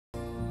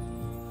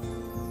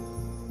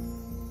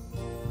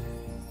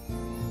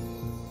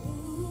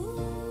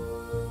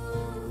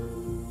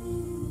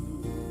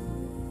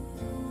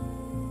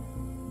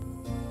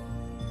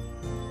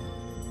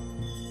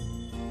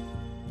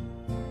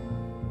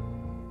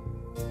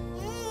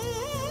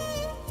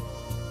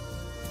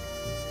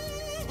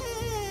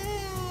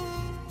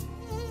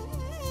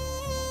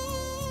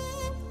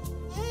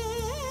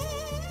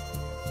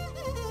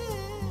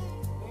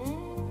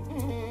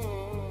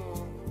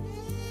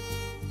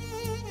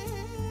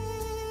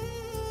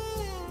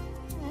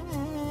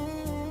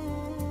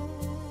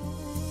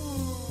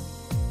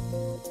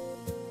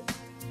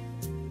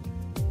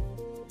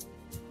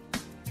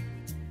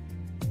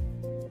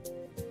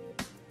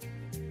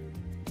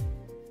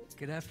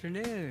Good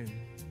afternoon.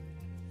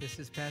 This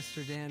is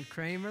Pastor Dan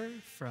Kramer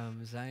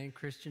from Zion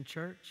Christian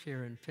Church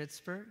here in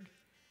Pittsburgh.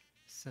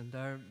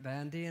 Sundar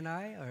Bandi and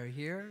I are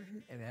here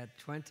at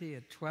 20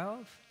 at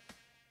 12,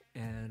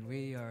 and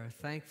we are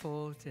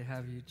thankful to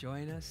have you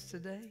join us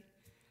today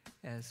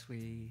as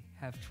we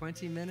have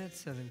 20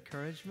 minutes of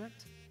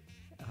encouragement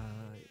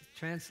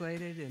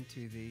translated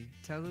into the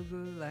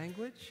Telugu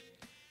language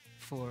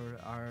for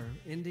our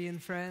Indian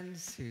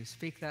friends who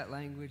speak that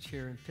language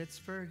here in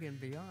Pittsburgh and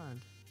beyond.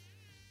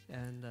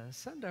 And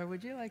Sundar,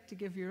 would you like to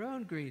give your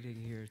own greeting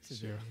here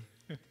today?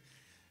 Sure.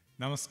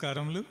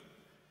 Namaskaramlu.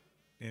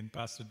 నేను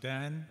pastor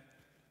don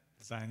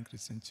join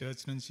Christian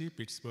church నుంచి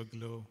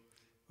పిట్స్బర్గ్లో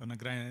ఉన్న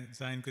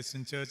join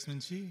Christian church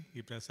నుంచి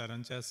ఈ ప్రసారం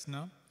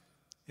చేస్తున్నాం.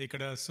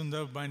 ఇక్కడ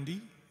సుందర్ బండి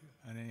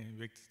అనే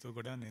వ్యక్తితో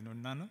కూడా నేను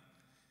ఉన్నాను.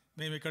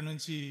 మేము ఇక్కడ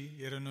నుంచి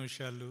 20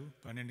 నిమిషాలు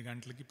 12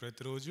 గంటలకి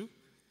ప్రతిరోజు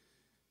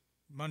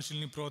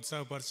మనుషుల్ని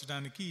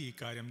ప్రోత్సాహపరచడానికి ఈ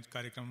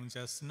కార్యక్రమం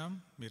చేస్తున్నాం.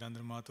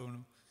 మీరందరూ మాతో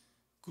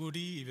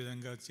కూడి ఈ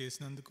విధంగా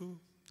చేసినందుకు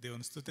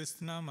దేవుని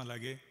స్తుతిస్తున్నాం.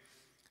 అలాగే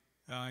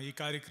ఈ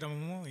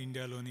కార్యక్రమము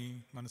ఇండియాలోని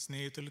మన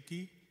స్నేహితులకి,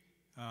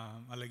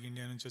 అలాగే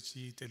ఇండియా నుంచి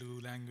వచ్చి తెలుగు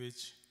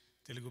లాంగ్వేజ్,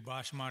 తెలుగు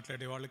భాష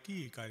మాట్లాడే వాళ్ళకి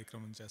ఈ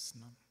కార్యక్రమం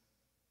చేస్తున్నాం.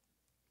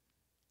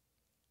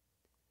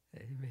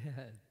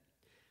 Amen.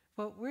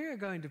 Well, we're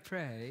going to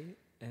pray,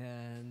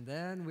 and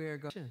then we're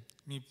going to...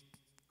 మీ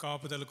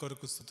కాపుదల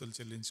కొరకు స్తుతులు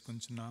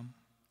చెల్లించుకుంటున్నాం.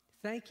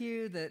 Thank you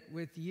that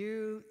with you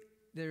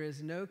there is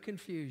no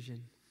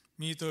confusion.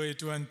 మీతో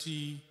ఎటువంటి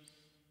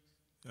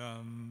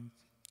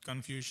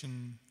కన్ఫ్యూషన్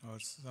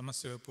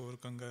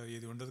సమస్యపూర్వకంగా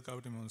ఏది ఉండదు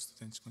కాబట్టి మేము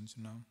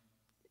స్తుతించుకుంటున్నాం.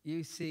 You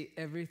see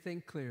everything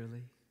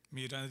clearly.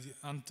 మీరు అది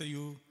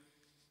అంతయు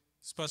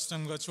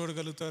స్పష్టంగా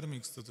చూడగలుగుతారు.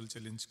 మీకు స్తుతులు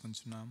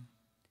చెల్లించుకుంటున్నాం.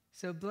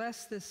 So bless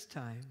this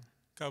time.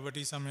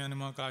 కాబట్టి ఈ సమయాన్ని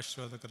మాకు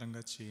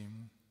ఆశీర్వాదకరంగా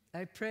చేయము.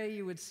 I pray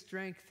you would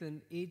strengthen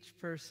each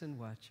person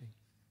watching.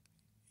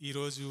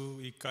 ఈరోజు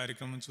ఈ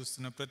కార్యక్రమం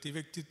చూస్తున్న ప్రతి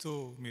వ్యక్తితో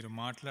మీరు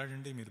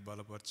మాట్లాడండి, మీరు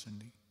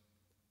బలపరచండి.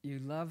 You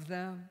love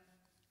them.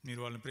 మీరు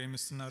వాళ్ళని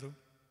ప్రేమిస్తున్నారు.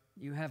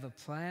 You have a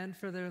plan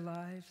for their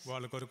lives.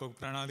 వాళ్ళ కొరకు ఒక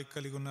ప్రణాళిక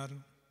కలిగి ఉన్నారు.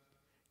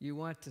 You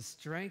want to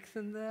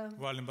strengthen them.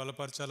 వాళ్ళని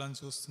బలపరచాలని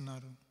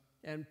చూస్తున్నారు.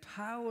 And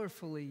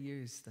powerfully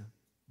use them.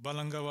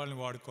 బలంగా వాళ్ళని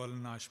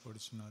వాడుకోవాలని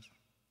ఆశపడుతున్నారు.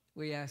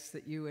 We ask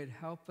that you would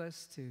help us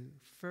to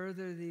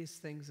further these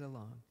things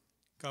along.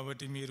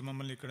 కాబట్టి మీరు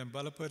మమ్మల్ని ఇక్కడ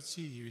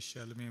బలపరిచి ఈ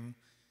విషయాలు మేము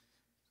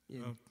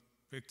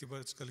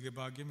వ్యక్తిపరచగలిగే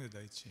భాగ్యం మీరు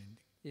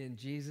దయచేయండి. In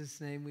Jesus'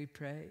 name we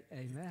pray.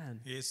 Amen.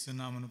 యేసు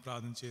నామమున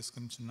ప్రార్థన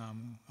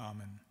చేసుకుంటున్నాము.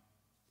 ఆమేన్.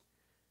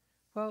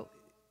 Well,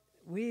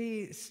 we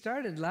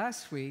started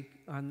last week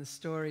on the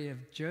story of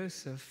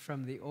Joseph from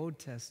the Old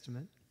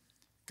Testament.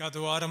 గత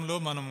వారంలో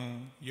మనము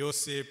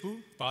యోసేపు,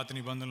 పాత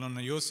నిబంధనలో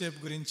ఉన్న యోసేపు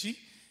గురించి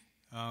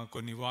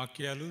కొన్ని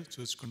వాక్యాలు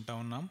చూసుకుంటా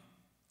ఉన్నాం.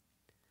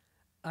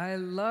 I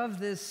love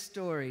this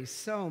story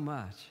so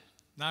much.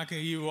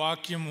 నాకు ఈ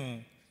వాక్యము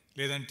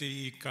లేదంటే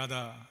ఈ కథ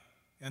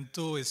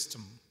ఎంతో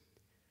ఇష్టం.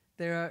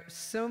 There are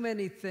so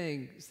many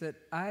things that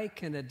I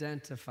can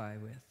identify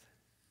with.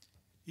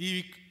 ఈ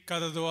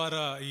కథ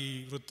ద్వారా, ఈ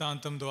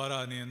వృత్తాంతం ద్వారా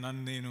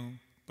నన్ను నేను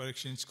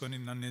పరీక్షించుకొని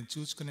నన్ను నేను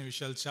చూసుకునే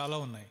విషయాలు చాలా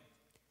ఉన్నాయి.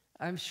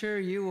 I'm sure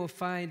you will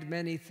find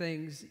many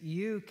things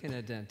you can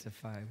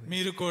identify with.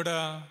 మీరు కూడా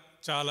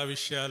చాలా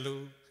విషయాలు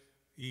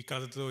ఈ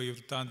కథతో, ఈ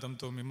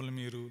వృత్తాంతంతో మిమ్మల్ని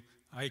మీరు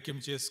ఐక్యం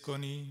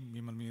చేసుకొని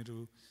మిమ్మల్ని మీరు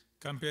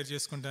కంపేర్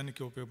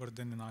చేసుకోవడానికి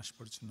ఉపయోగపడుతుందని నేను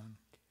ఆశపడుతున్నాను.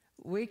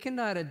 We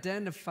cannot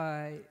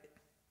identify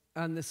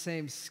on the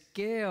same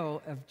scale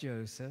of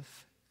Joseph.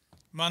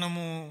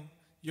 మనము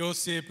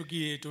యోసేపుకి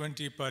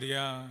ఎటువంటి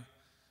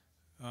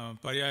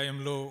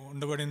పర్యాయంలో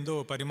ఉండబడిందో,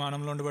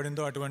 పరిమాణంలో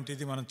ఉండబడిందో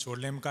అటువంటిది మనం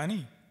చూడలేము. కానీ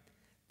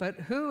But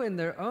who in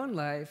their own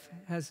life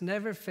has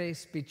never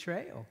faced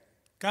betrayal?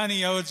 కానీ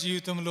ఎవరి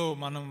జీవితంలో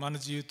మన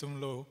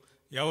జీవితంలో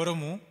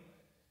ఎవరము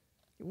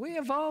We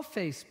have all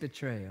faced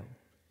betrayal.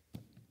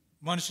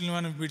 మనుషుల్ని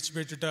మనం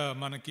విడిచిపెట్టుట,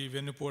 మనకి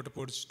వెన్నుపోటు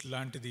పొడుచుట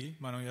లాంటిది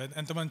మనం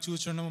ఎంతమంది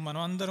చూచున్నామో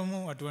మనం అందరము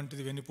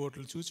అటువంటిది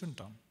వెన్నుపోట్లు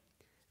చూచుంటాం.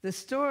 The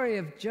story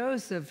of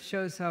Joseph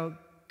shows how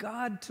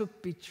God took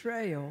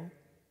betrayal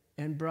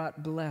and brought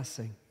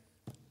blessing.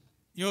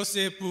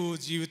 యోసేపు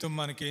జీవితం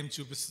మనకేం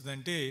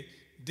చూపిస్తుందంటే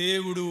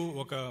దేవుడు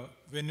ఒక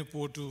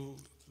వెన్నుపోటు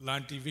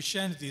లాంటి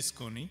విషయాన్ని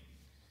తీసుకొని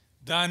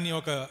దాన్ని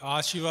ఒక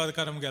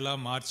ఆశీర్వాదకరంగా ఎలా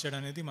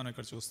మార్చాడనేది మనం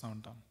ఇక్కడ చూస్తూ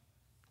ఉంటాం.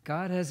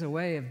 God has a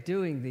way of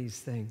doing these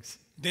things.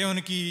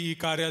 దేవునికి ఈ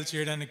కార్యాలు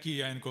చేయడానికి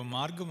ఆయనకు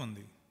మార్గం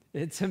ఉంది.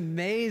 It's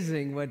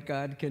amazing what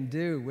God can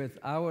do with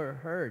our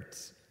hurts.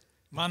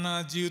 మన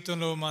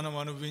జీవితంలో మనం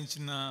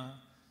అనుభవించిన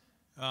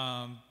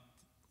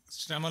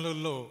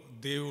శ్రమలలో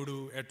దేవుడు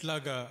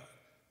ఎట్లాగా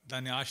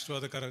దాన్ని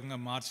ఆశీర్వాదకరంగా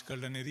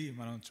మార్చగలడనేది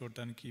మనం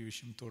చూడటానికి ఈ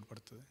విషయం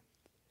తోడ్పడుతుంది.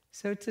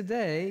 So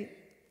today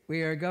we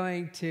are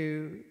going to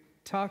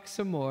talk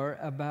some more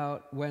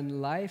about when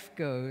life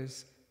goes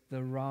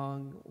the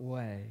wrong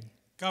way.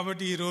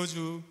 కాబట్టి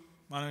ఈరోజు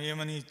మనం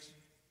ఏమని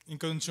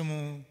ఇంకొంచెము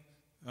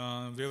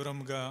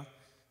వివరంగా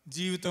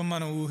జీవితం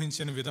మనం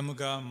ఊహించిన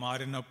విధముగా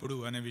మారినప్పుడు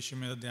అనే విషయం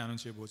మీద ధ్యానం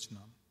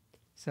చేయబోతున్నాం.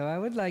 So I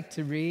would like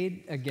to read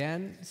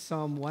again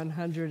Psalm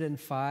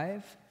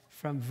 105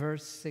 from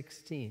verse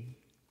 16.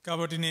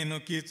 కాబట్టి నేను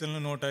కీర్తనలు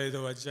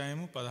 105వ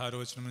అధ్యాయము 16వ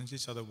వచనం నుంచి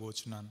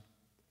చదవబోచున్నాను.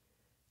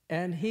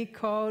 And he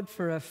called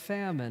for a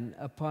famine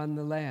upon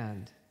the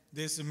land.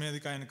 దేశం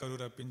మీదకి ఆయన కరువు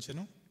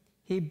రప్పించెను.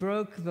 He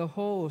broke the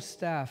whole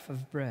staff of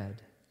bread.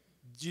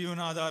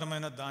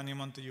 జీవనాధారమైన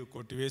ధాన్యమంతయు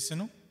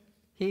కొట్టివేసెను.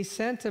 He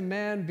sent a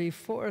man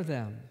before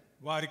them,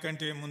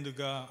 వారికంటే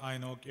ముందుగా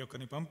ఆయన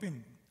ఒకరిని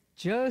పంపింది.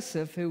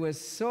 Joseph, who was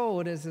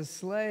sold as a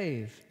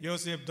slave.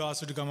 యోసేపు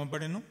దాసుడిగా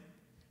అమ్మబడెను.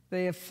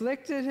 They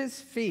afflicted his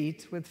feet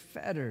with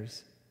fetters.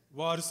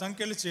 వారు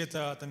సంకెళ్ళ చేత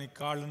అతని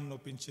కాళ్ళను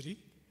నొప్పించిరి.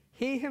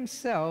 He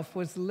himself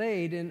was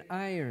laid in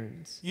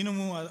irons.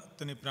 ఇనుము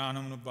అతని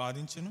ప్రాణమును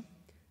బాధించెను.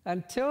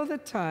 Until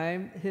the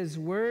time his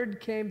word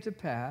came to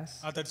pass,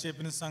 అతడు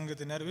చెప్పిన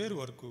సంగతి నెరవేరు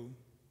వరకు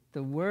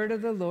the word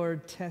of the Lord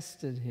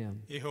tested him.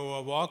 యెహోవా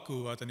వాక్కు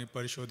అతని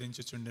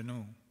పరిశోధించుచుండెను.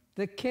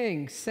 The king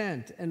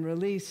sent and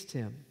released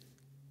him.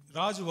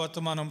 రాజు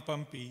వర్తమానం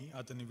పంపి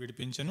అతన్ని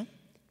విడిపించెను.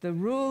 The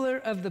ruler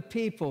of the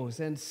peoples,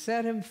 and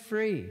set him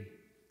free.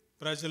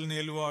 ప్రజల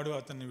నేలువాడు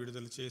అతన్ని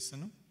విడుదల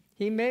చేసెను.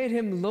 He made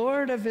him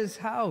lord of his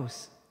house,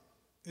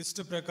 ఇష్ట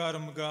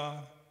ప్రకారముగా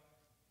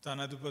తన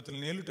అధిపతులు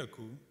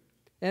నేలుటకు,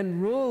 and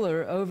ruler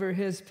over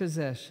his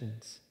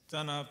possessions,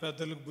 తన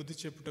పెద్దలకు బుద్ధి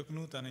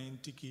చెప్పుటకును, తన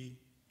ఇంటికి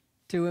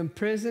to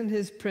imprison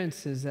his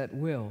princes at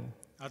will,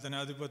 అతని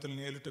అధిపతులు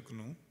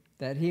నేలుటకును,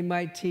 that he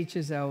might teach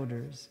his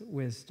elders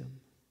wisdom.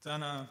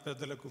 తన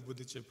పెద్దలకు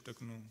బుద్ధి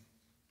చెప్పుటకును.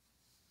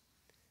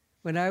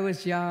 When I was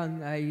young,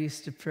 I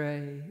used to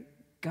pray,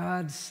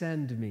 God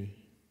send me.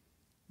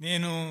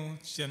 నేను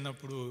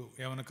చిన్నప్పుడు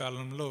యవన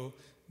కాలంలో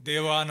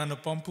దేవా నన్ను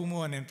పంపుము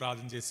అని నేను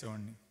ప్రార్థన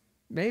చేసేవాడిని.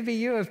 Maybe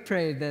you have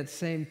prayed that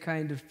same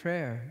kind of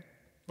prayer.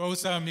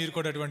 బహుశా మీరు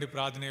కూడా అటువంటి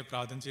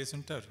ప్రార్థన చేసి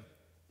ఉంటారు.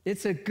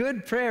 It's a good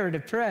prayer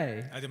to pray.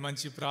 అది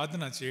మంచి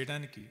ప్రార్థన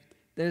చేయడానికి.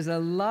 There's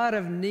a lot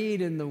of need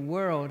in the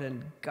world, and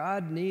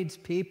God needs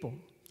people.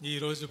 ఈ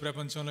రోజు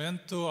ప్రపంచంలో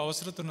ఎంతో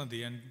అవసరత ఉన్నది.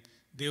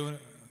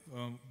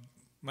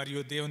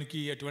 మరియు దేవునికి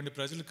ఎటువంటి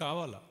ప్రజలు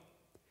కావాలా.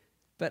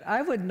 But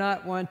I would not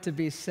want to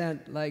be sent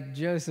like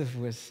Joseph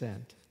was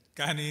sent.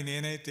 కానీ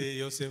నేనైతే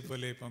యోసేపు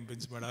వలె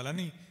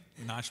పంపించబడాలని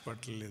నేను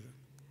ఆశపడలేదు.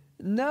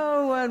 No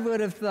one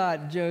would have thought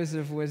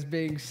Joseph was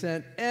being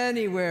sent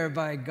anywhere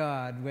by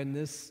God when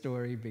this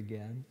story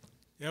began.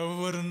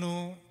 ఎవరును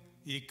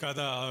ఈ కథ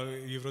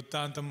ఈ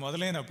వృత్తాంతం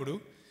మొదలైనప్పుడు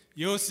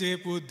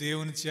యోసేపు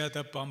దేవుని చేత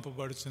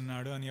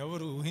పంపబడుచున్నాడు అని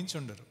ఎవరు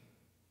ఊహించుండరు.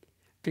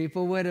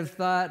 People would have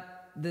thought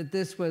that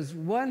this was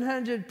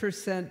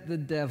 100%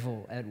 the devil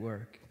at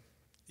work.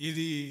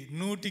 ఇది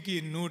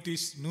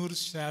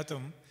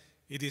 100%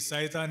 ఇది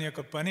సైతాన్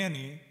యొక్క పని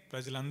అని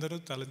ప్రజలందరూ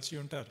తలంచి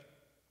ఉంటారు.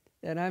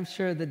 And I'm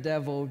sure the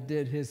devil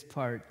did his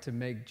part to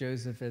make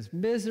Joseph as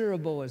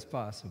miserable as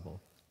possible.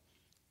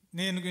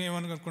 నేను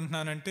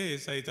ఏమనుకుంటున్నానంటే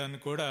సైతాన్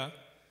కూడా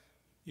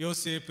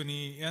యోసేపుని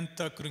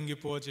ఎంత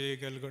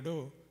కృంగిపోజేయగలిగాడో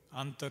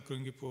అంత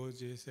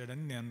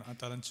కృంగిపోజేసాడని నేను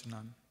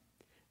తలంచున్నాను.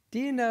 Do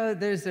you know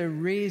there's a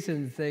reason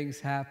things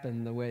happen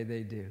the way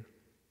they do?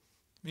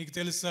 మీకు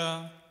తెలుసా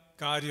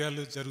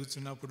కార్యాలు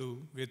జరుగుతున్నప్పుడు,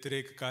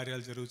 వ్యతిరేక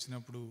కార్యాలు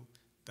జరుగుతున్నప్పుడు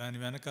దాని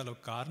వెనకాల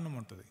ఒక కారణం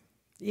ఉంటుంది.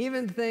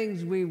 Even things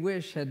we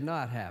wish had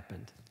not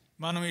happened.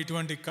 మనం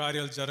ఇటువంటి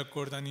కార్యాలు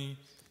జరగకూడదని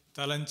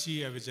తలంచి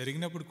అవి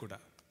జరిగినప్పుడు కూడా.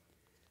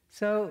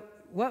 So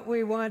what we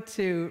want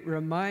to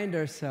remind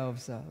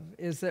ourselves of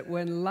is that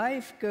when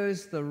life goes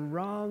the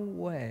wrong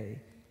way,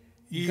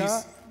 go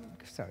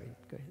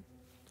ahead.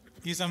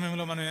 ఈ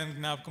సమయంలో మనం ఏం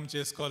జ్ఞాపకం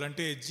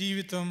చేసుకోవాలంటే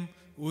జీవితం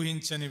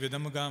ఊహించని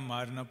విధముగా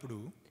మారినప్పుడు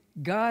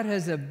God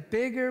has a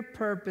bigger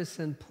purpose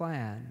and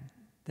plan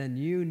than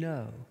you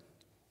know.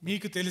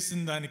 మీకు తెలిసిన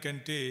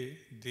దానికంటే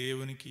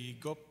దేవునికి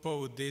గొప్ప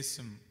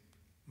ఉద్దేశం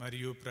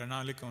మరియు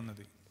ప్రణాళిక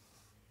ఉన్నది.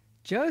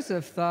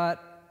 Joseph thought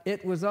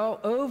it was all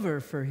over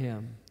for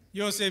him.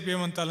 యోసేపు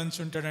ఏమని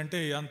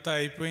తలంచుంటాడంటే అంతా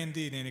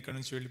అయిపోయింది, నేను ఇక్కడ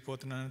నుంచి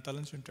వెళ్ళిపోతున్నానని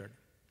తలంచుంటాడు.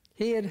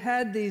 He had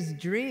had these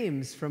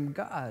dreams from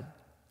God.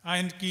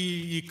 ఆయనకి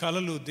ఈ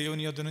కలలు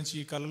దేవుని యొద్ద నుంచి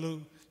ఈ కలలు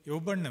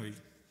ఇవ్వబడినవి.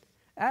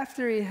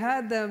 After he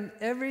had them,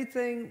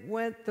 everything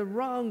went the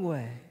wrong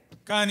way.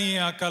 కానీ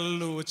ఆ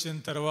కలలు వచ్చిన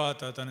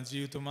తర్వాత తన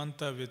జీవితం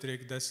అంతా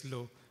వ్యతిరేక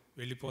దశలో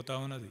వెళ్ళిపోతా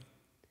ఉన్నది.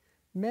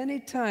 Many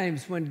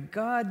times when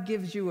God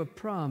gives you a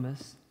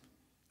promise,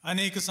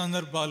 అనేక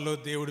సందర్భాల్లో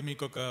దేవుడు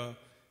మీకు ఒక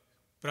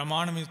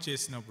ప్రమాణం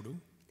చేసినప్పుడు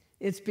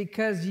it's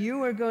because you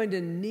are going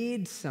to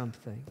need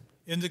something.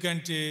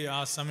 ఎందుకంటే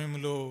ఆ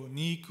సమయంలో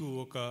నీకు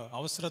ఒక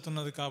అవసరత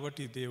ఉన్నది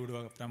కాబట్టి దేవుడు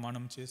ఆ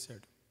ప్రమాణం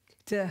చేశాడు.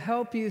 To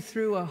help you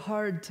through a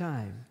hard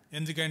time.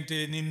 ఎందుకంటే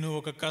నిన్ను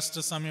ఒక కష్ట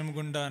సమయం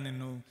గుండా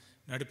నిన్ను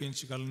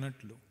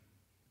నడిపించగలిగినట్లు.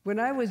 When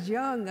I was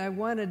young, I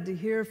wanted to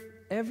hear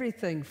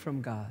everything from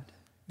God.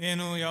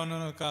 నేను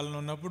యవ్వన కాలంలో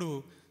ఉన్నప్పుడు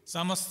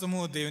సమస్తము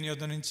దేవుని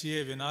యొద్ద నుంచియే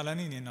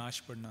వినాలని నేను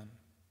ఆశపడ్డాను.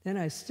 And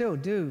I still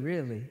do,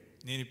 really.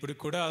 నేను ఇప్పుడు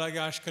కూడా అలాగే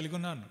ఆశ కలిగి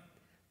ఉన్నాను.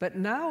 But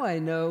now I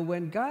know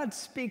when God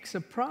speaks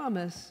a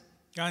promise,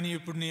 కానీ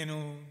ఇప్పుడు నేను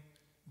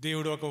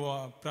దేవుడు ఒక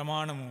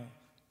ప్రమాణము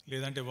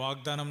లేదంటే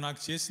వాగ్దానం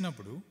నాకు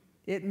చేసినప్పుడు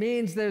it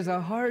means there's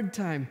a hard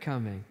time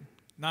coming.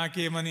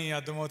 నాకేమని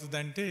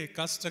అర్థమవుతుందంటే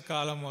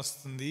కష్టకాలం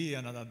వస్తుంది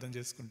అని అర్థం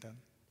చేసుకుంటాను.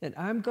 And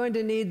I'm going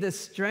to need the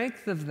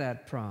strength of that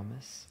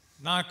promise.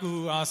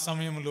 నాకు ఆ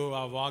సమయంలో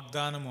ఆ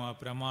వాగ్దానము ఆ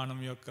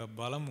ప్రమాణం యొక్క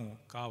బలము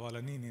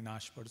కావాలని నేను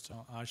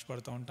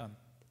ఆశపడుతూ ఉంటాను.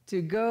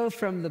 To go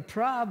from the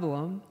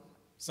problem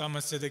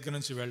సమస్య దగ్గర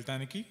నుంచి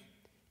వెళ్ళటానికి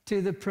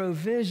to the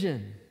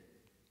provision.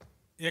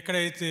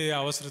 ఎక్కడైతే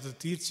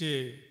అవసరత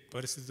తీర్చే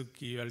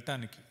పరిస్థితికి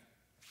వెళ్ళటానికి,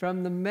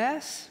 From the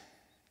mess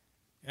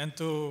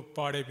ఎంతో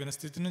పాడైపోయిన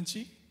స్థితి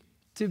నుంచి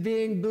to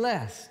being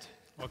blessed.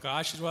 ఒక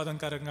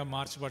ఆశీర్వాదకరంగా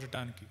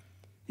మార్చబడటానికి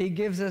He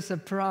gives us a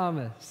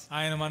promise.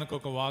 ఆయన మనకు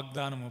ఒక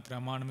వాగ్దానము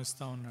ప్రమాణం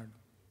ఇస్తా ఉన్నాడు.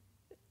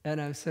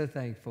 And I'm so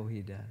thankful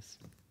he does.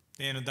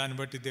 నేను దాన్ని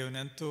బట్టి దేవుని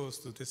ఎంతో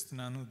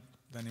స్తుతిస్తున్నాను,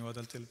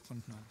 ధన్యవాదాలు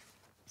తెలుపుకుంటున్నాను.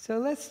 So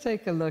let's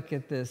take a look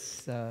at this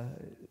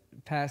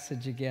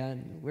passage again.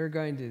 We're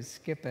going to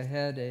skip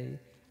ahead a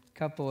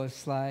couple of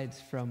slides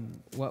from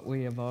what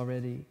we have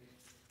already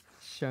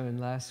shown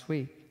last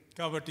week.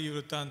 కాబట్టి ఈ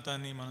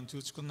వృత్తాంతాన్ని మనం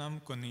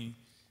చూసుకుందాం. కొన్ని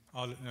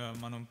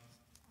మనం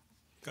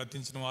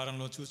గతించిన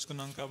వారంలో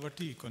చూసుకున్నాం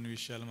కాబట్టి కొన్ని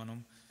విషయాలు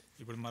మనం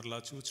ఇప్పుడు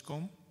మరలా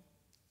చూసుకోం.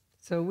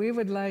 So we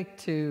would like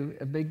to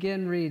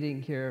begin reading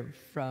here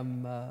from,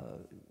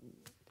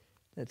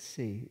 let's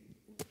see,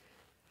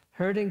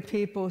 hurting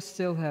people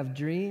still have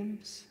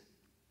dreams,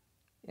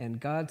 and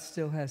God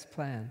still has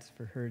plans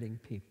for hurting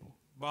people.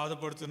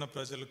 బాధపడుతున్న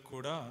ప్రజలకు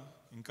కూడా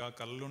ఇంకా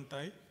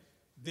కలలుంటాయి,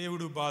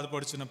 దేవుడు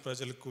బాధపడుతున్న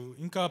ప్రజలకు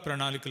ఇంకా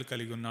ప్రణాళికలు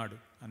కలిగి ఉన్నాడు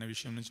అనే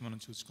విషయం నుంచి మనం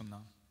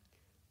చూసుకుందాం.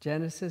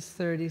 Genesis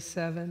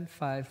 37,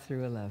 5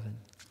 through 11.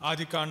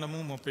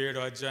 ఆదికాండము 37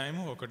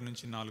 అధ్యాయము 1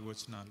 నుంచి 4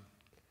 వచనాలు.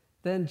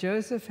 Then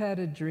Joseph had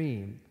a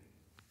dream.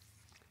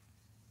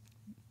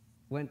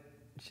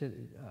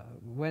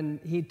 When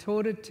he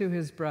told it to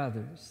his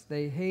brothers,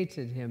 they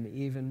hated him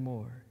even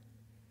more.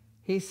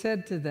 He said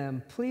to them,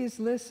 "Please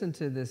listen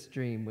to this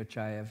dream which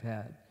I have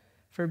had.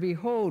 For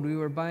behold, we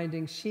were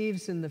binding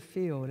sheaves in the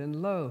field, and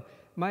lo,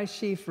 my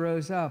sheaf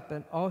rose up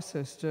and also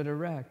stood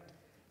erect.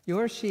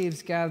 Your sheaves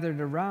gathered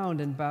around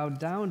and bowed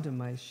down to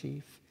my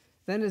sheaf."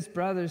 Then his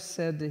brothers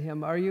said to him,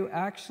 "Are you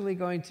actually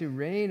going to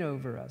reign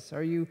over us?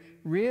 Are you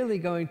really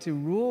going to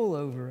rule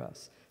over us?"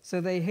 So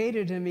they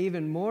hated him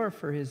even more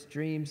for his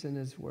dreams and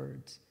his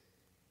words.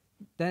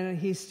 Then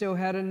he still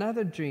had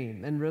another dream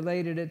and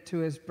related it to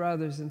his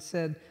brothers and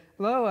said,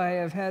 "Lo, I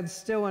have had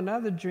still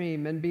another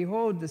dream, and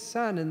behold, the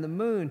sun and the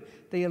moon,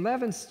 the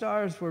 11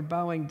 stars were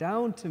bowing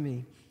down to me."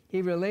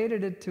 He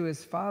related it to his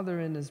father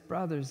and his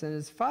brothers, and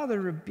his father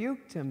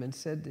rebuked him and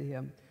said to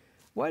him,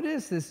 "What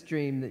is this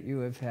dream that you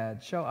have had?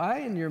 Shall I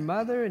and your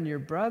mother and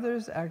your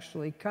brothers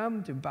actually come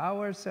to bow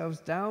ourselves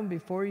down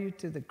before you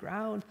to the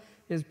ground?"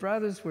 His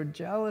brothers were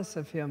jealous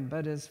of him,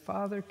 but his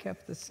father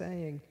kept the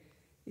saying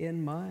in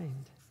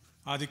mind.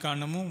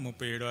 ఆదికాండము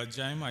 37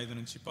 అధ్యాయం 5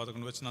 నుంచి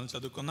 11 వచనాలు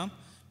చదువుకుందాం.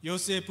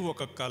 యోసేపు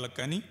ఒక కల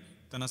కని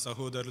తన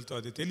సహోదరులతో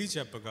అది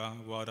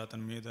తెలియచెప్పగా వారు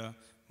అతని మీద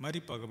మరి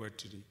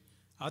పగబట్టిరి.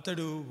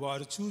 అతడు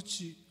వారు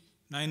చూచి,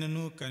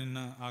 "నైనను కనిన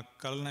ఆ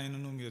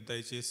కలనైనను మీరు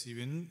దయచేసి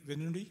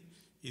వినుడి.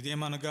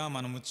 ఇదేమనగా,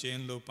 మనము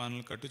చేనులో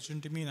పనులు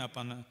కట్టుచుంటిమి, నా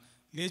పన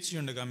లేచి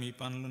ఉండగా మీ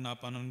పనులు నా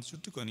పనులను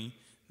చుట్టుకొని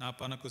నా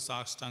పనకు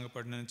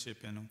సాష్టాంగపడినని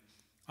చెప్పాను.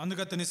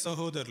 అందుకు అతని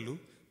సహోదరులు,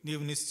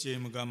 "నీవు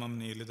నిశ్చయముగా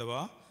మమ్మల్ని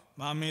ఏలుదవా?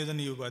 మా మీద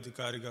నీవు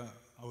అధికారిగా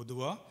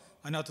అవుదువా?"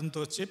 అని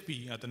అతనితో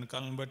చెప్పి అతని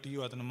కళను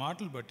బట్టి అతని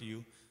మాటలు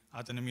బట్టి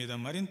అతని మీద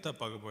మరింత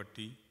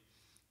పగబట్టి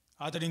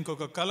అతడు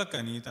ఇంకొక కల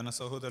కని తన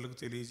సహోదరులకు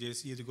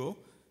తెలియజేసి, "ఇదిగో,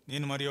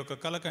 నేను మరి ఒక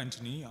కల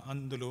కంటిని,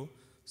 అందులో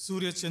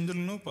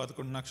సూర్యచంద్రులను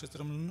 11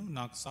 నక్షత్రములను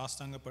నాకు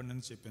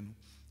సాష్టాంగపడినని చెప్పాను."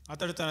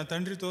 అతడు తన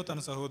తండ్రితో తన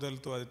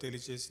సహోదరులతో అది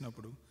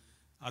తెలియచేసినప్పుడు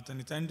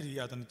అతని తండ్రి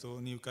అతనితో,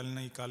 "నీవు కలిగిన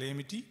ఈ కల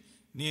ఏమిటి?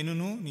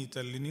 నేనును నీ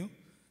తల్లిని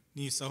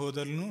నీ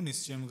సహోదరులను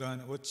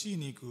నిశ్చయంగా వచ్చి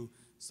నీకు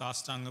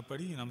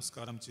సాష్టాంగపడి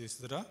నమస్కారం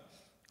చేస్తురా."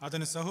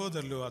 అతని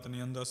సహోదరులు అతని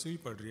యందు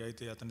అసూయపడ్రి.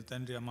 అయితే అతని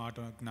తండ్రి ఆ మాట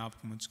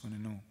జ్ఞాపకం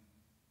ఉంచుకొనెను.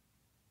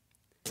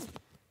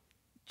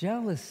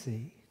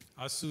 Jealousy.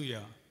 అసూయ.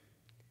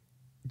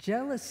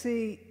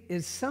 Jealousy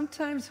is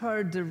sometimes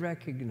hard to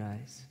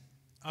recognize.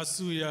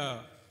 అసూయ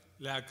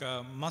లేక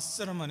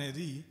మత్సరం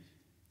అనేది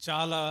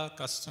చాలా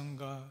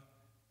కష్టంగా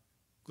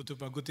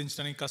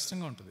గుర్తించడానికి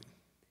కష్టంగా ఉంటుంది.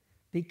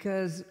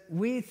 Because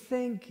we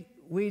think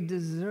we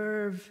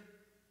deserve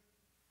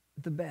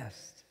the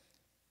best.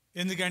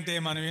 ఎందుకంటే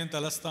మనం ఏం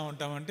తలస్తూ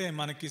ఉంటామంటే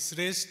మనకి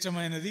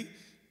శ్రేష్టమైనది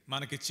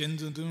మనకి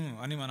చెందుదు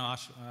అని మనం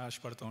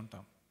ఆశపడుతూ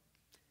ఉంటాం.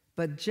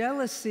 But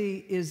jealousy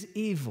is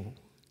evil.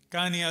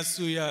 కానీ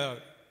అసూయ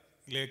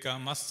లేక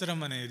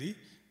మత్సరం అనేది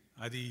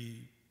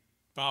అది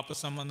పాప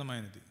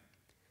సంబంధమైనది.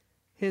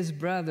 His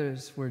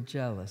brothers were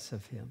jealous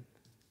of him.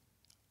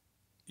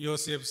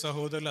 యోసేపు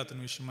సహోదరులు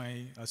అతని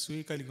విషయమై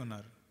అసూయ కలిగి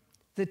ఉన్నారు.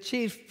 The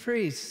chief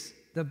priests,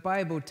 the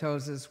Bible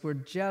tells us, were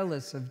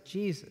jealous of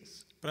Jesus.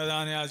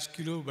 ప్రధాన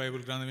యాజకులు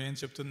బైబిల్ గ్రంథం ఏం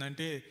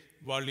చెప్తుందంటే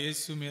వాళ్ళు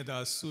యేసు మీద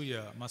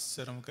అసూయ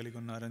మత్సరం కలిగి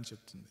ఉన్నారని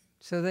చెప్తుంది.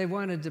 So they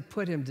wanted to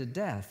put him to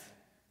death.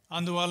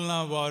 అందువలన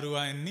వారు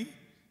ఆయన్ని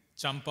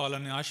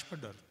చంపాలని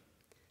ఆశపడ్డారు.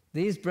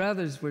 These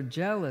brothers were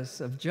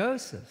jealous of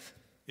Joseph.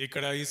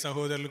 ఇక్కడ ఈ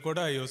సహోదరులు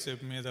కూడా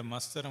యోసేపు మీద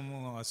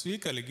మత్సరము అసూయ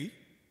కలిగి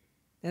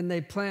And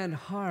they planned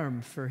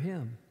harm for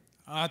him.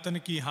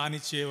 అతనికి హాని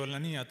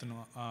చేయవాలని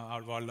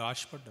వాళ్ళు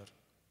ఆశపడ్డారు.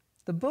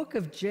 The book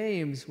of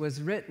James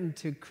was written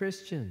to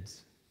Christians.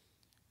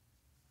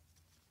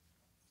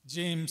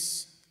 James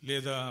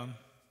లేదా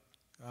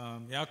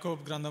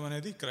యాకోబు గ్రంథం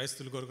అనేది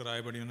క్రైస్తవుల కొరకు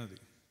రాయబడి ఉన్నది.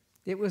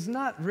 It was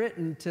not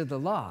written to the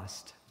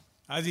lost.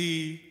 అది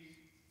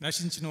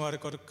నశించిన వారి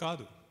కొరకు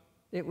కాదు.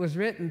 It was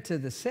written to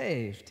the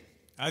saved.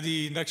 అది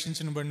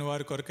రక్షించబడిన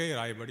వారి కొరకే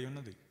రాయబడి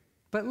ఉన్నది.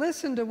 But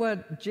listen to what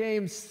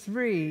James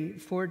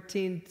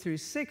 3:14 through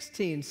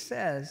 16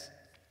 says.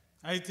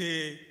 అయితే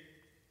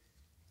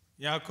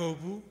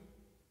యాకోబు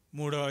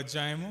 3వ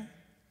అధ్యాయము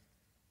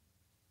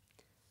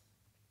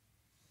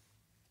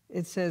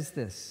It says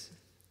this.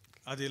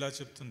 అది ఇలా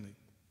చెప్తుంది.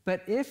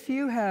 But if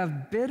you have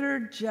bitter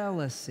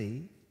jealousy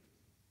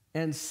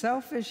and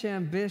selfish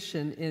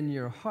ambition in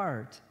your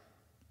heart,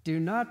 do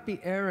not be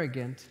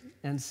arrogant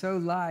and so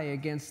lie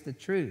against the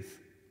truth.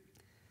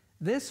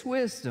 This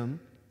wisdom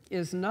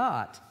is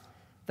not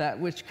that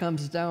which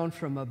comes down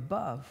from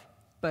above,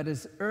 but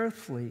is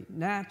earthly,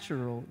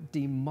 natural,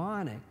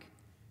 demonic.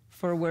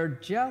 For where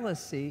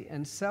jealousy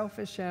and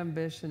selfish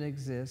ambition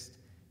exist,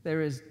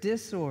 there is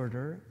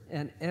disorder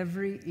and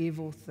every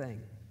evil thing.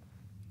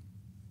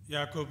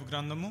 యాకోబు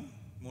గ్రంథము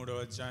 3వ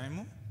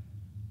అధ్యాయము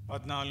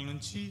 14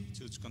 నుంచి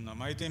చూసుకుందాం.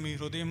 అయితే మీ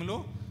హృదయంలో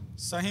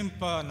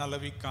సహింప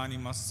నలవి కాని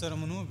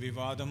మత్సరమును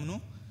వివాదమును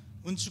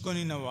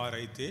ఉంచుకొనిన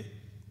వారైతే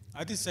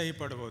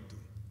అతిశయపడవద్దు.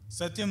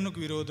 సత్యమునకు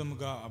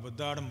విరోధముగా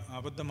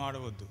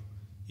అబద్ధమాడవద్దు.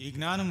 ఈ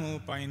జ్ఞానము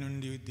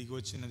పైనుండి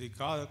దిగొచ్చినది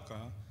కాక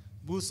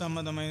భూ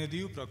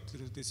సంబంధమైనదియు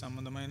ప్రకృతి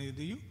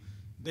సంబంధమైనదియు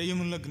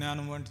దయ్యముల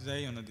జ్ఞానం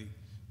వంటిదై ఉన్నది.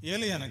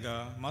 ఏలయనగా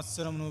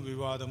మత్సరమును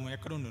వివాదము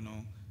ఎక్కడుండునో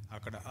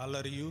అక్కడ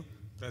అల్లరియు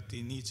ప్రతి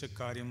నీచ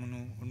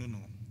కార్యమును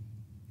ఉండును.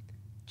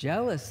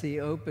 Jealousy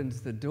opens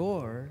the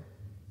door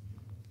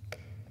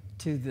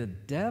to the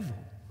devil.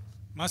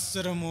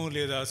 మత్సరము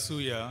లేదా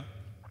అసూయ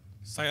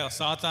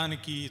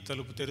సాతానికి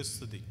తలుపు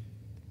తెరుస్తుంది.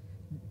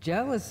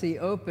 Jealousy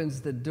opens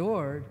the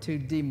door to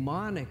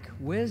demonic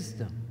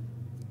wisdom.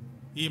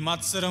 ఈ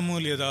మత్సరము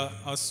లేదా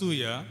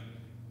అసూయ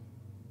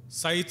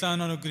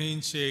సైతాను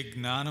అనుగ్రహించే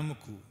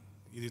జ్ఞానముకు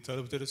ఇది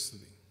తలుపు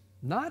తెరుస్తుంది.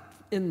 Not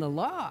in the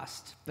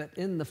lost, but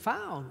in the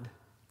found.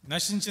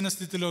 నశించిన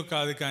స్థితిలో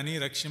కాదు కానీ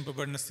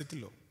రక్షింపబడిన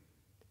స్థితిలో.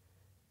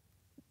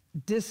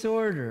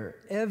 Disorder,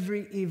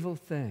 every evil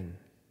thing.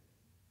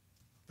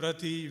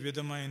 ప్రతి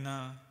విధమైన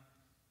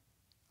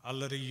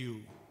అల్లరియు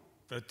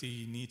ప్రతి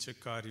నీచ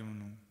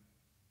కార్యమును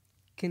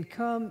can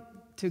come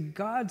to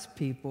God's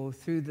people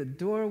through the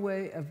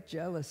doorway of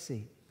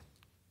jealousy.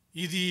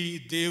 ఇది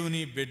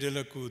దేవుని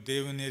బిడ్డలకు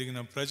దేవుని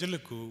ఎరిగిన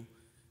ప్రజలకు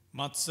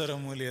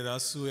మత్సరము లేదా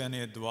అసూయ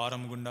అనే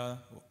ద్వారం గుండా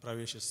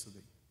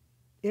ప్రవేశిస్తుంది.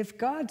 If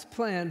God's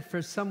plan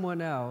for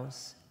someone else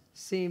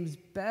seems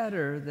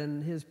better than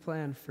his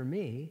plan for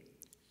me,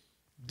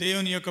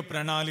 దేవుని యొక్క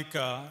ప్రణాళిక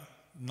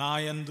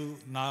నాయందు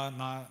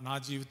నా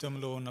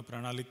జీవితంలో ఉన్న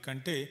ప్రణాళిక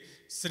కంటే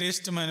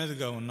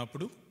శ్రేష్టమైనదిగా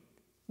ఉన్నప్పుడు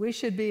we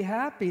should be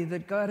happy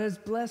that God has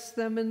blessed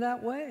them in that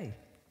way.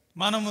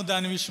 మనము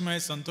దాని విషయమై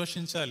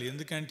సంతోషించాలి,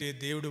 ఎందుకంటే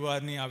దేవుడు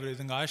వారిని ఆ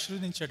విధంగా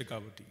ఆశీర్వదించాడు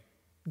కాబట్టి.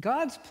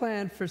 God's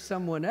plan for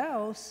someone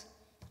else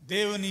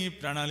దేవుని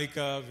ప్రణాళిక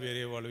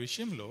వేరే వాళ్ళ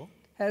విషయంలో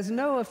has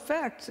no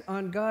effect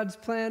on God's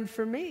plan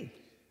for me.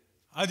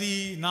 అది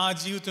నా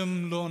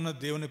జీవితంలో ఉన్న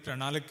దేవుని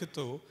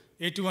ప్రణాళికతో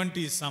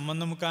ఎటువంటి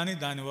సంబంధం కానీ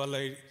దానివల్ల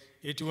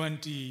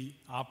ఎటువంటి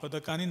ఆపద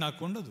కానీ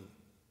నాకు ఉండదు.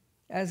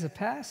 As a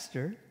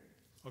pastor,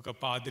 ఒక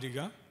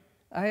పాదిరిగా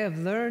I have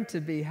learned to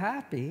be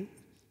happy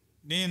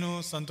నేను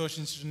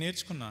సంతోషించడం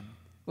నేర్చుకున్నాను.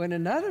 when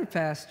another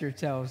pastor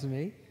tells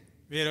me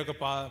వేరొక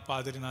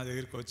పాదిరి నా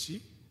దగ్గరికి వచ్చి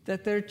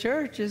that their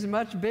church is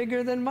much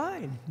bigger than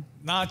mine.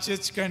 నా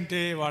చర్చ్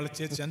కంటే వాళ్ళ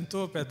చర్చ్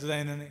ఎంతో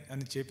పెద్దదైనని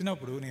అని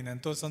చెప్పినప్పుడు నేను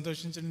ఎంతో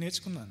సంతోషించడం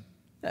నేర్చుకున్నాను.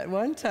 At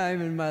one time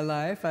in my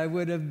life, I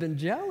would have been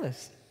jealous.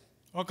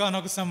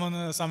 ఒకానొక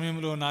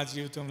సమయంలో నా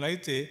జీవితంలో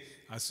అయితే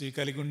అసూయ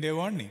కలిగి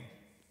ఉండేవాడిని.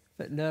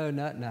 But no,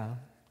 not now.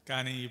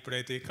 కానీ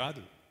ఇప్పుడైతే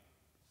కాదు.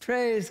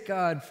 Praise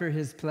God for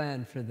his plan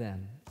for them.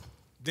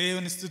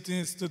 దేవుని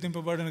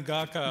స్తుతింపబడును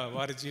గాక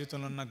వారి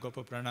జీవితంలో ఉన్న గొప్ప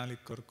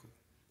ప్రణాళిక కొరకు.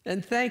 And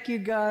thank you,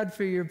 God,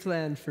 for your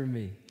plan for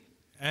me.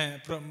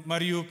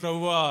 మరియు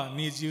ప్రభువా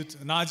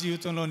నా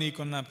జీవితంలో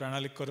నీకున్న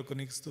ప్రణాళిక కొరకు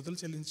నీకు స్తుతులు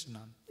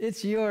చెల్లించున్నాను.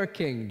 It's your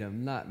kingdom,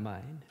 not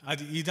mine.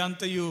 అది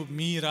ఇదంతయు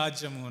మీ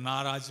రాజ్యము, నా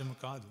రాజ్యము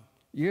కాదు.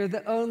 You're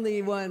the only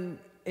one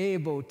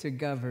able to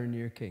govern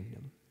your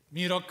kingdom.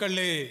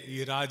 మీరొక్కళ్ళే ఈ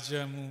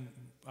రాజ్యము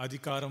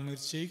అధికారం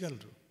మీరు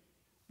చేయగలరు.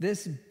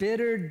 This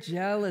bitter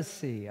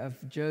jealousy of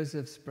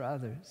Joseph's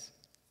brothers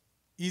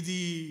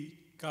ఇది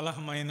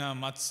కలహమైన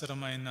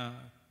మత్సరమైన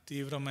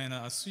తీవ్రమైన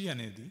అసూయ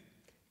అనేది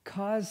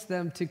caused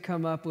them to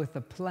come up with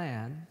a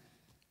plan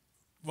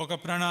ఒక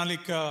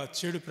ప్రణాళిక,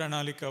 చెడు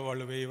ప్రణాళిక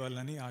వాళ్ళు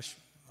వేయవాలని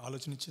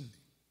ఆలోచనిచ్చింది.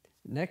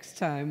 Next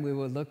time we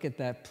will look at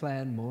that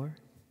plan more.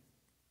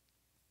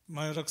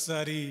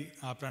 మరొకసారి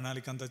ఆ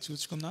ప్రణాళిక అంతా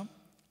చూసుకుందాం.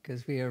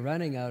 Because we are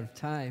running out of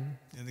time.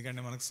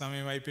 ఎందుకంటే మనకు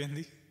సమయం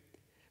అయిపోయింది.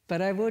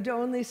 But I would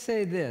only say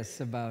this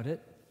about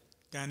it.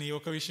 కానీ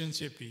ఒక విషయం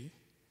చెప్పి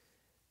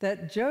That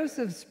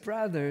Joseph's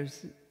brothers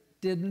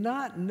did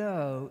not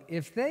know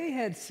if they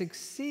had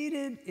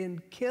succeeded in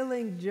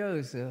killing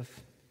Joseph,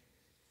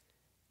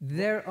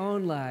 their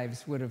own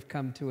lives would have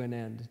come to an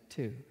end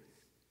too.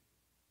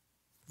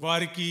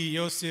 వారికి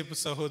యోసేపు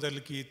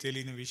సహోదరులకి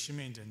తెలియని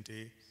విషయం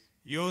ఏంటంటే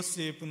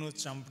యోసేపును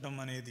చంపడం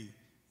అనేది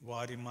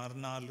వారి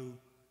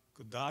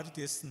మరణాలకు దారి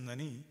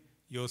తీస్తుందని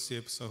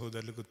యోసేపు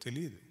సహోదరులకు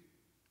తెలియదు.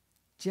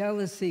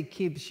 Jealousy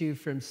keeps you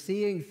from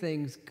seeing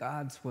things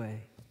God's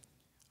way.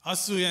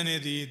 అసూయ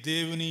అనేది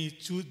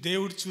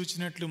దేవుడు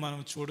చూచినట్లు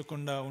మనం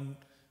చూడకుండా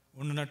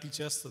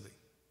ఉన్నట్లు చేస్తుంది.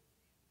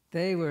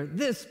 They were,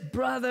 this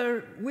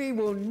brother, we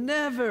will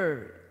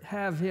never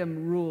have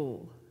him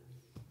rule.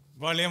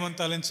 వాళ్ళు ఏమని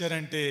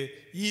తలంచారంటే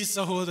ఈ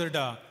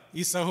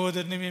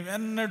సహోదరుని మేము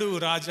ఎన్నడూ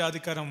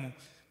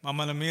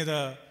మమ్మల్ని మీద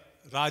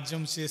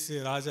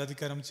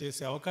రాజ్యాధికారం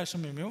చేసే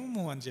అవకాశం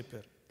మేమేమో అని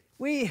చెప్పారు.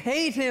 We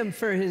hate him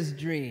for his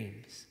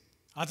dreams.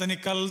 అతని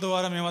కళ్ళ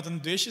ద్వారా మేము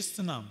అతన్ని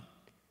ద్వేషిస్తున్నాం.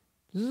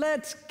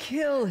 Let's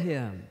kill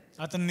him.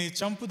 అతన్ని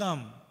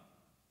చంపుదాం.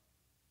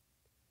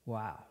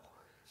 Wow.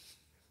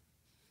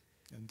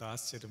 ఎంత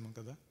ఆశ్చర్యం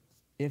కదా.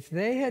 If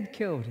they had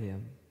killed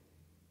him,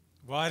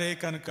 వారే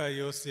కనుక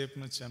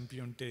యోసేపును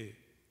చంపి ఉంటే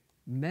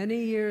many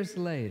years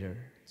later,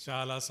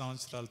 చాలా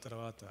సంవత్సరాల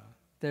తర్వాత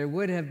there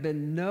would have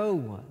been no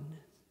one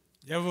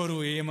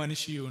ఎవరు ఏ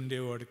మనిషి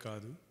ఉండేవాడు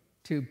కాదు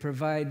to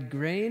provide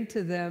grain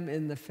to them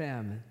in the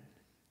famine.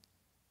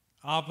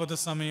 ఆపద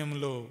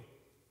సమయంలో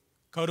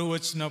కరువు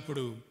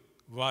వచ్చినప్పుడు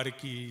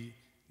వారికి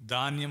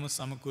ధాన్యము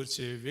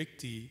సమకూర్చే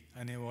వ్యక్తి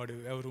అనేవాడు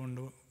ఎవరు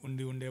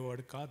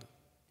ఉండేవాడు కాదు.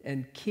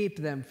 And keep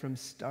them from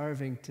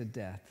starving to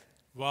death.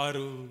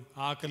 వారు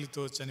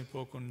ఆకలితో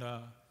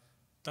చనిపోకుండా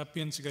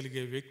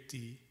తప్పించగలిగే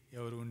వ్యక్తి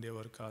ఎవరు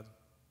ఉండేవారు కాదు.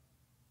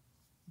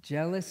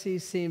 Jealousy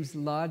seems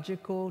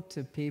logical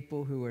to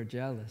people who are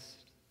jealous.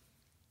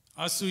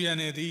 అసూయ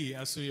అనేది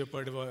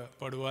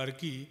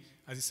పడువారికి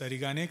అది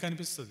సరిగానే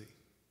కనిపిస్తుంది.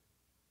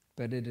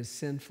 But it is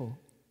sinful.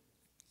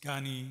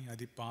 కానీ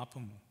అది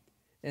పాపము.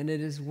 And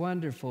it is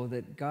wonderful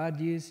that God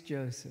used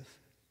Joseph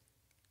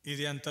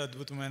ఇది ఎంత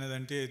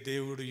అద్భుతమైనదంటే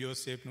దేవుడు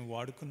యోసేపును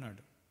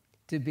వాడుకున్నాడు.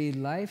 to be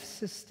life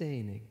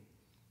sustaining.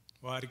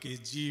 వారికి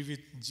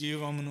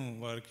జీవమును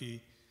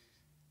వారికి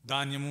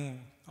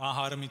ధాన్యము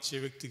ఆహారం ఇచ్చే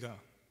వ్యక్తిగా.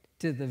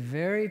 To the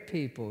very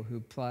people who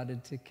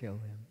plotted to kill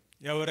him.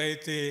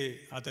 ఎవరైతే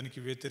అతనికి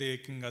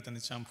వ్యతిరేకంగా అతన్ని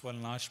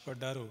చంపాలని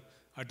ఆశపడ్డారో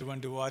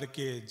అటువంటి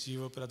వారికే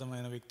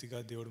జీవప్రదమైన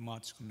వ్యక్తిగా దేవుడు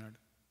మార్చుకున్నాడు.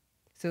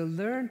 So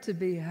learn to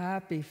be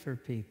happy for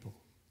people.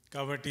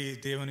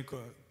 కాబట్టి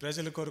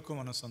ప్రజల కొరకు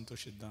మనం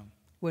సంతోషిద్దాం.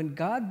 When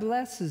God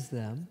blesses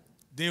them,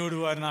 దేవుడు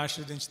వారిని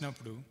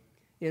ఆశీర్వదించినప్పుడు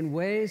in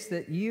ways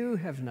that you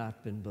have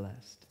not been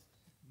blessed,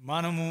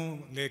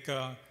 మనము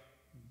లేక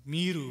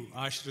మీరు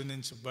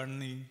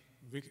ఆశీర్వదించబడని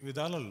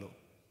విధాలలో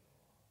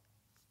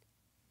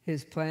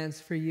His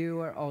plans for you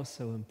are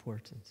also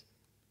important.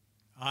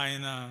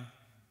 ఆయన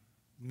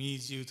మీ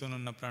జీవితంలో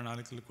ఉన్న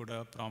ప్రణాళికలు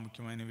కూడా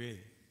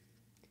ప్రాముఖ్యమైనవే.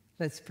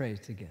 Let's pray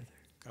together.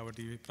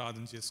 కాబట్టి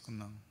ప్రార్థన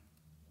చేసుకుందాం.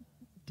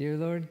 Dear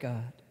Lord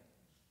God,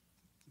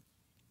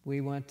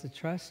 we want to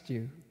trust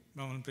you.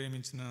 మమ్మల్ని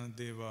ప్రేమించిన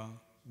దేవా,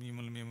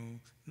 మిమ్మల్ని మేము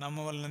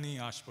నమ్మవలనని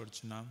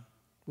ఆశపడుచున్నాం.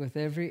 With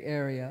every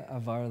area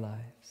of our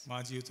lives.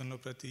 మా జీవితంలో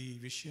ప్రతి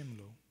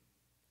విషయంలో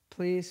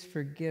Please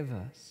forgive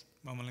us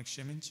మమ్మల్ని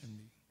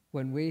క్షమించండి.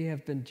 when we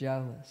have been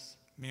jealous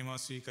మేము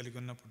అసూయ కలిగి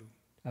ఉన్నప్పుడు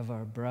of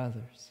our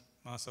brothers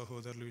మా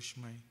సహోదరుల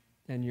విషయమై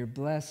and your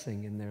blessing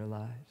in their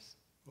lives.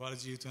 వాళ్ళ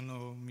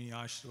జీవితంలో మీ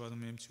ఆశీర్వాదం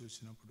మేము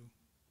చూసినప్పుడు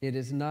It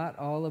is not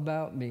all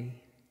about me.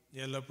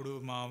 ఎల్లప్పుడూ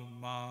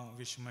మా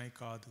విషయమై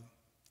కాదు.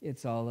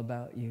 It's all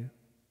about you.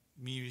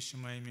 మీ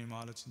విషయమై మేము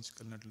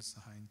ఆలోచించగలిగినట్లు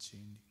సహాయం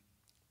చేయండి.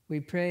 We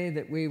pray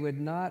that we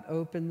would not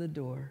open the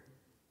door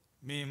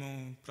మేము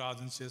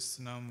ప్రార్థన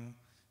చేస్తున్నాము,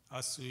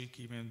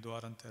 అసూయకి మేము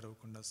ద్వారం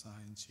తెరవకుండా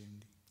సహాయం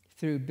చేయండి.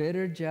 through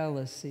bitter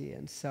jealousy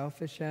and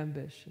selfish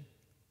ambition.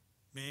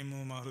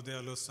 మేము మా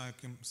హృదయాల్లో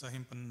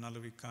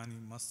సహింపనలవి కాని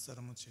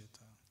మత్సరము చేత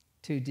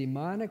To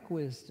demonic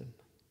wisdom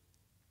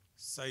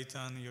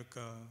సైతాను యొక్క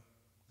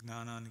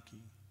జ్ఞానానికి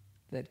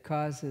that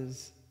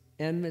causes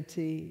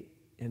enmity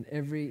in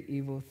every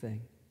evil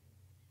thing.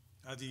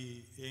 అది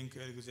ఏం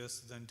కలుగు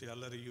చేస్తుంది అంటే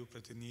అల్లరియు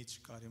ప్రతి నీచ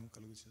కార్యము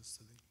కలుగు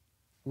చేస్తుంది.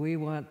 We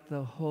want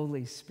the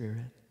Holy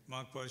Spirit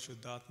మాకు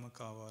పరిశుద్ధాత్మ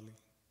కావాలి.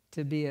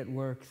 to be at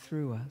work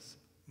through us.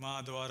 మా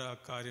ద్వారా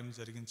కార్యం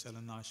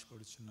జరిగించాలని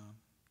ఆశపడుచున్నాం.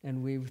 And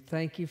we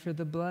thank you for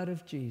the blood of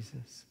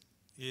Jesus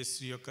యేసు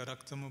యొక్క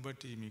రక్తము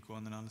బట్టి మీకు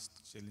వందనాలు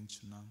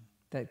చెల్లించున్నాం.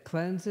 that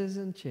cleanses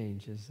and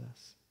changes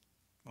us.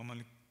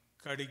 మమ్మల్ని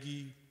కడిగి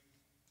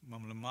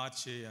మమ్మల్ని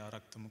మార్చే ఆ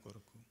రక్తము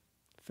కొరకు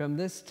From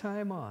this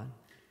time on,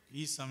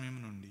 ఈ సమయం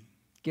నుండి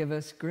give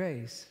us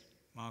grace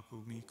మాకు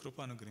మీ కృప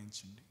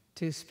అనుగ్రహించండి.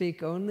 to speak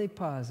only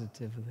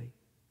positively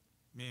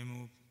మేము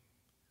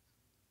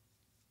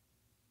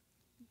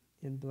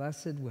in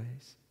blessed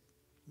ways.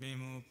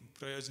 మేము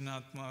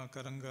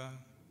ప్రయోజనాత్మకరంగా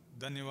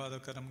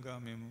ధన్యవాదకరంగా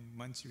మేము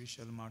మంచి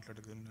విషయాలు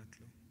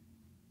మాట్లాడగలిగినట్లు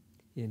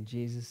In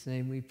Jesus'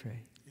 name we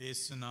pray.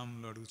 యేసు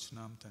నామములో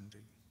అడుగుచున్నాం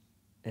తండ్రి.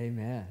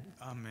 Amen.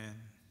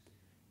 ఆమేన్.